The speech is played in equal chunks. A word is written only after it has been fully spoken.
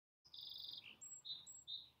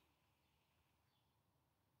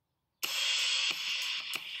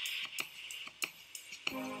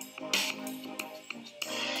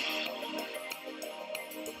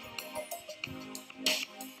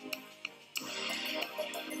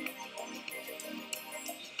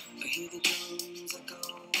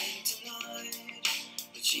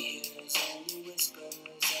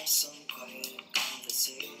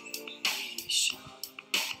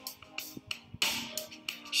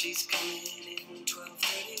She's coming in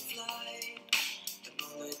 12:30 flight. The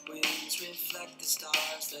moonlit winds reflect the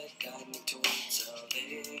stars that guide me towards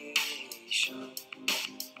salvation.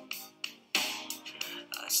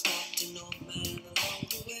 I stopped an old man along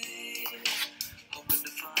the way, hoping to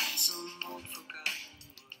find some old forgotten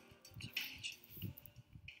words of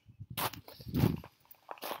ancient.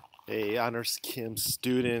 Hey, Honors Kim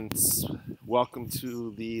students, welcome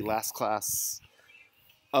to the last class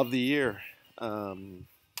of the year.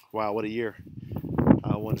 Wow, what a year.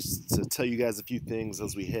 I wanted to tell you guys a few things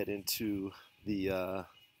as we head into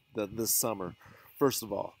this summer. First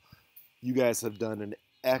of all, you guys have done an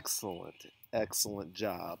excellent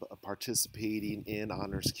job of participating in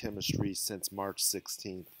Honors Chemistry since March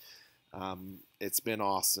 16th. It's been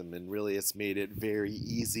awesome, and really it's made it very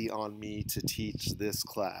easy on me to teach this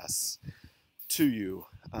class to you.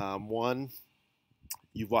 One,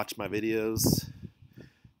 you've watched my videos.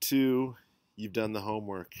 Two, you've done the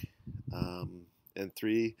homework. And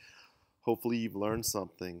three, hopefully you've learned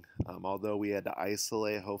something. Although we had to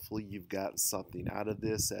isolate, hopefully you've gotten something out of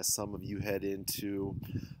this as some of you head into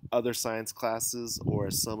other science classes, or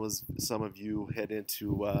as some of you head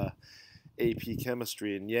into AP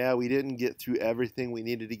Chemistry. And yeah, we didn't get through everything we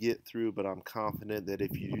needed to get through, but I'm confident that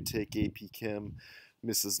if you do take AP Chem,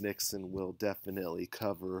 Mrs. Nixon will definitely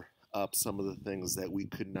cover up some of the things that we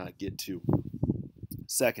could not get to.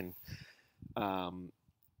 Second,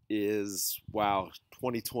 is, wow,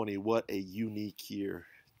 2020, what a unique year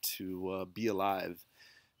to be alive.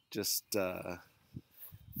 Just for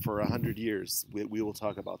 100 years, we will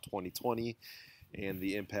talk about 2020 and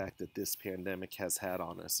the impact that this pandemic has had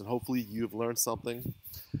on us. And hopefully you've learned something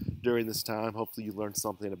during this time. Hopefully you learned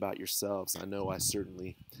something about yourselves. I know I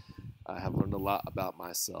certainly have learned a lot about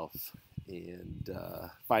myself. And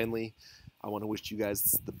finally, I want to wish you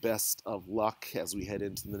guys the best of luck as we head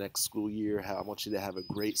into the next school year. I want you to have a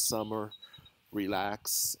great summer,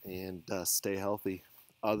 relax, and stay healthy.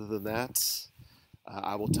 Other than that,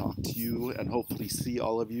 I will talk to you and hopefully see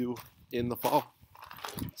all of you in the fall.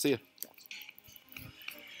 See ya.